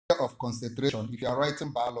of concentration if you are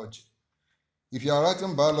writing biology. If you are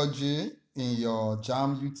writing biology in your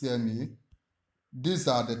JAMB UTME, these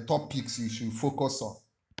are the topics you should focus on.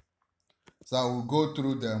 So I will go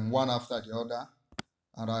through them one after the other,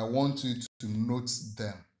 and I want you to note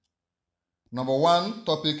them. Number one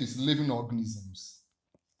topic is living organisms.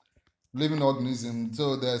 Living organisms.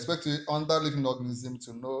 So they expect you under living organisms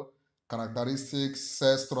to know characteristics,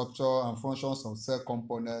 cell structure, and functions of cell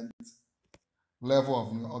components, level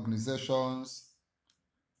of organizations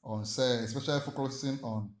on cell, especially focusing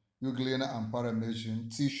on euglena and paramecium,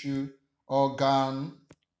 tissue, organ,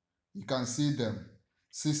 you can see them,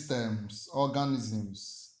 systems,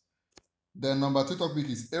 organisms. Then number two topic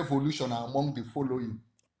is evolution among the following.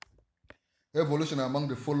 Evolution among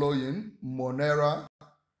the following: Monera,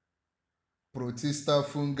 Protista,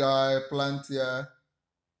 fungi, Plantia,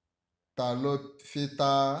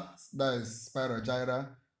 Talophyta, that is Spirogyra,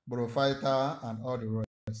 Brophyta, and all the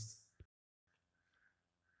rest.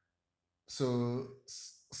 So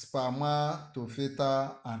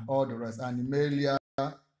Spermatophyta and all the rest. Animalia,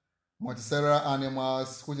 multicellular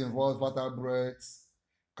animals, which involves vertebrates,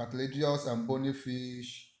 cartilaginous and bony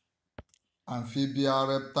fish, amphibia,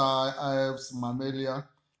 reptile, alves, mammalia.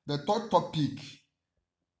 The third topic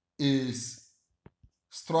is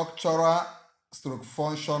structural,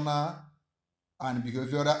 functional, and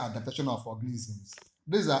behavioral adaptation of organisms.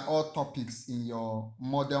 These are all topics in your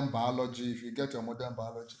modern biology. If you get your modern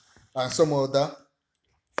biology and some other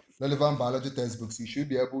relevant biology textbooks, you should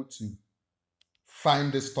be able to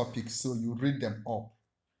find these topics, so you read them up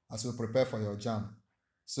as you prepare for your JAMB.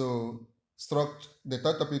 So the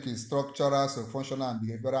third topic is structural, functional, and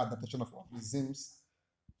behavioral adaptation of organisms.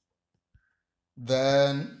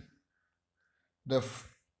 Then the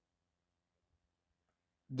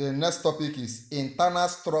next topic is internal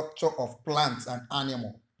structure of plants and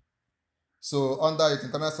animals. So under it,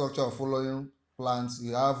 internal structure of following plants,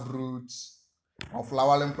 you have roots. Of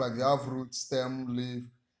flowering plants, you have root, stem, leaf.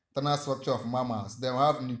 Internal structure of mammals. Then we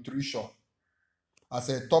have nutrition as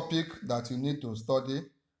a topic that you need to study.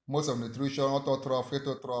 Most of nutrition, autotroph,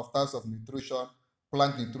 heterotroph, types of nutrition,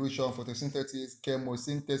 plant nutrition, photosynthesis,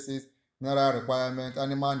 chemosynthesis, mineral requirement,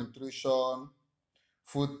 animal nutrition,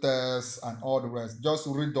 food tests, and all the rest. Just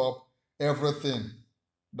read up everything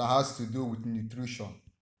that has to do with nutrition.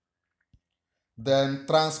 Then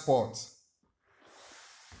transport.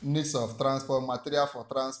 Needs of transport, material for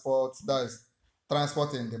transport, that is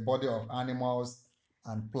transport in the body of animals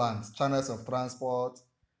and plants, channels of transport.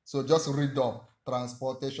 So just read up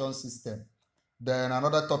transportation system. Then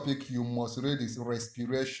another topic you must read is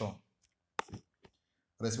respiration.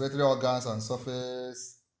 Respiratory organs and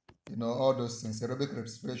surface, all those things, aerobic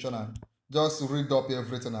respiration, and just read up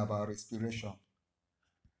everything about respiration.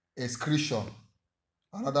 Excretion,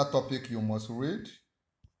 another topic you must read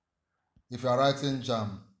if you are writing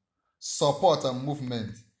JAMB. Support and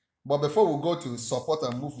movement. But before we go to support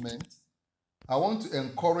and movement, I want to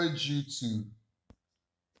encourage you to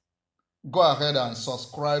go ahead and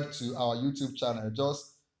subscribe to our YouTube channel.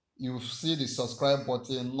 You see the subscribe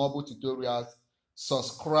button, Noble Tutorials.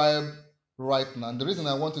 Subscribe right now. And the reason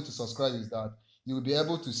I want you to subscribe is that you will be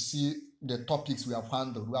able to see the topics we have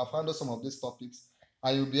handled. We have handled some of these topics,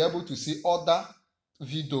 and you'll be able to see other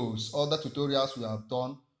videos, other tutorials we have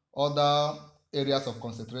done, other areas of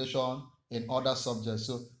concentration in other subjects.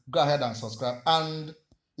 So go ahead and subscribe. And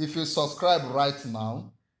if you subscribe right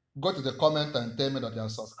now, go to the comment and tell me that you are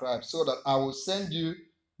subscribed, so that I will send you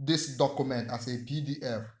this document as a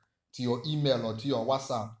PDF to your email or to your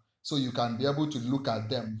WhatsApp, so you can be able to look at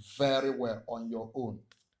them very well on your own.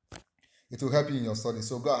 It will help you in your studies.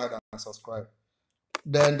 So go ahead and subscribe.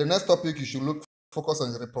 Then the next topic you should focus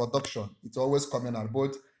on is reproduction. It's always coming at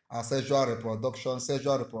both asexual reproduction,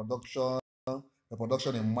 sexual reproduction,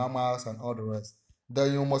 reproduction in mammals, and all the rest.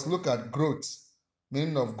 Then you must look at growth,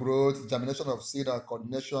 meaning of growth, germination of seed, and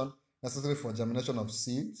coordination necessary for germination of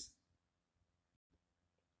seeds.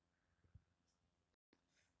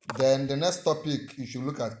 Then the next topic you should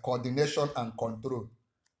look at coordination and control,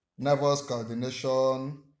 nervous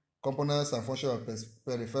coordination, components and function of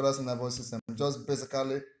peripheral nervous system, just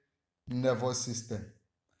basically nervous system.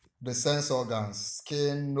 The sense organs,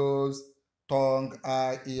 skin, nose, tongue,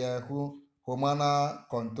 eye, ear, hormonal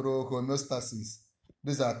control, homeostasis.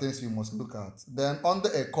 These are things you must look at. Then under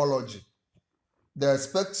ecology, they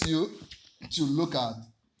expect you to look at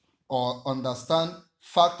or understand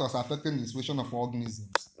factors affecting the distribution of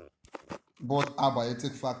organisms, both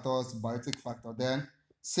abiotic factors, biotic factors, then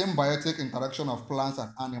symbiotic interaction of plants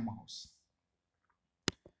and animals.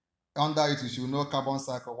 Under it, you should know carbon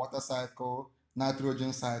cycle, water cycle,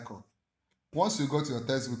 nitrogen cycle. Once you go to your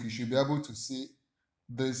textbook, you should be able to see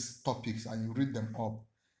these topics and you read them up.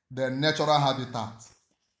 Then natural habitat,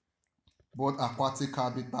 both aquatic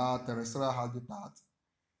habitat, terrestrial habitat.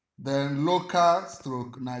 Then local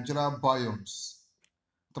stroke Nigeria biomes,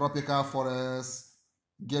 tropical forests,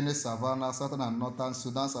 Guinea savanna, southern and northern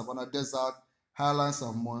Sudan savanna, desert, highlands.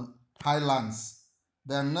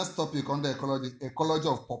 Then next topic on the ecology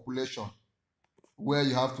of population, where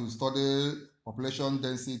you have to study population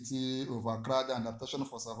density, overcrowding, adaptation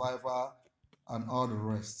for survival, and all the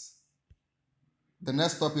rest. The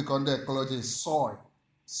next topic on the ecology is soil.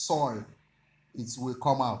 Soil, it will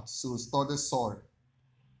come out, so study soil.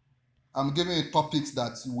 I'm giving you topics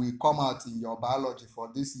that will come out in your biology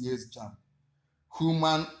for this year's JAMB.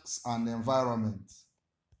 Humans and environment.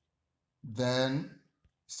 Then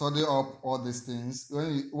study up all these things.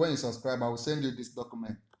 When you subscribe, I will send you this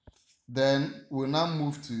document. Then we'll now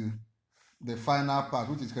move to the final part,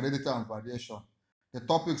 which is heredity and variation. The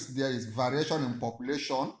topics there is variation in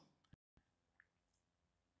population,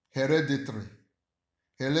 heredity,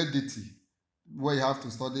 where you have to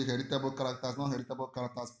study heritable characters, non-heritable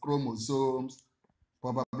characters, chromosomes,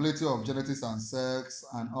 probability of genetics and sex,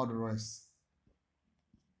 and all the rest.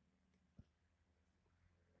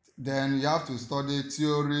 Then you have to study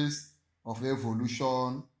theories of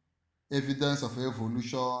evolution, evidence of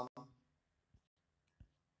evolution,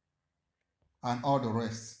 and all the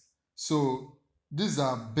rest. So these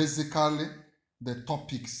are basically the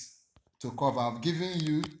topics to cover. I've given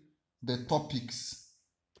you the topics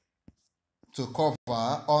to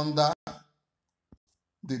cover under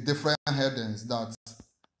the different headings that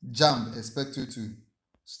JAMB expects you to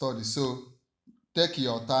study. So take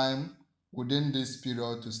your time within this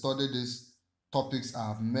period to study these topics I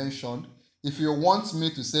have mentioned. If you want me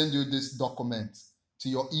to send you this document to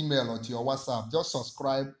your email or to your WhatsApp, just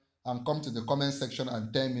subscribe and come to the comment section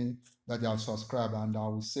and tell me that you have subscribed, and I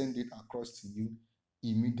will send it across to you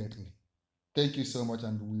immediately. Thank you so much,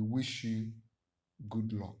 and we wish you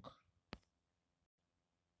good luck.